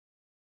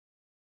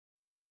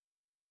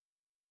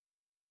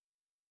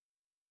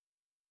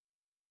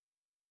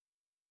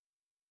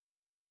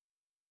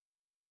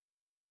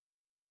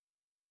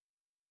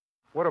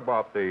What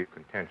about the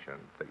contention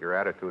that your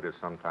attitude is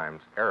sometimes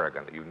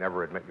arrogant, that you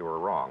never admit you were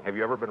wrong? Have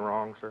you ever been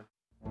wrong, sir?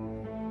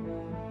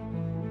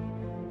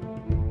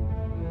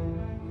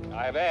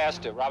 I've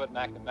asked Robert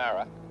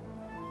McNamara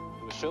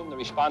to assume the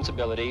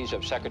responsibilities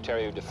of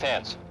Secretary of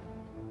Defense,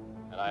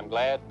 and I'm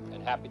glad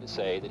and happy to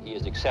say that he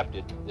has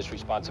accepted this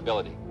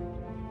responsibility.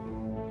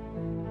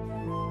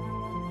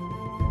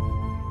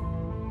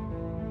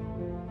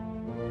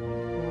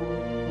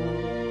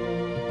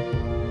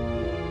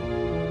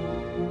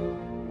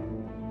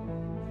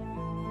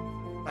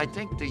 I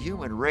think the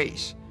human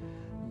race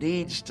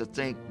needs to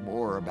think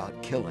more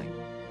about killing.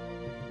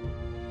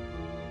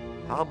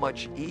 How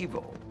much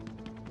evil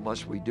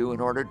must we do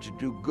in order to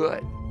do good?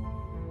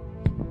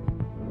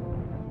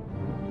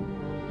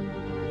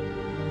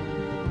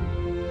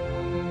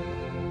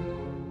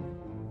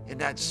 In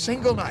that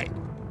single night,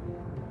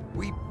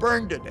 we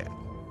burned to death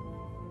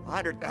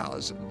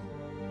 100,000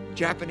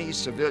 Japanese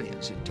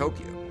civilians in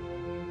Tokyo,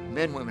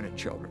 men, women, and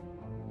children.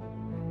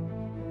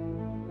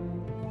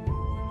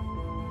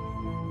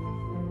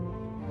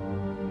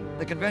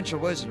 The conventional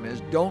wisdom is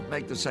don't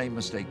make the same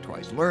mistake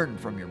twice. Learn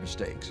from your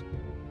mistakes.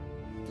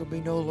 There'll be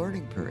no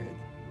learning period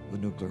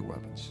with nuclear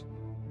weapons.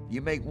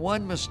 You make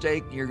one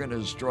mistake, you're going to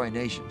destroy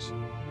nations.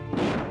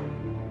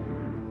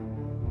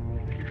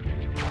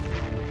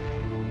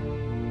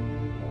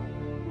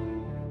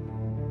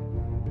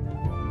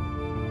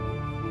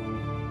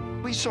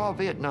 We saw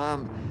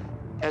Vietnam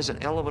as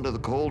an element of the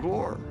Cold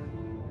War,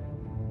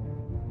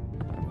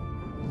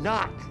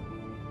 not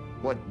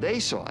what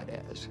they saw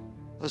it as,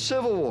 a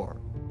civil war.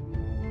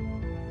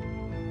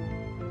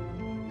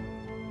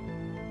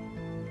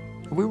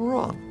 We were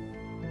wrong.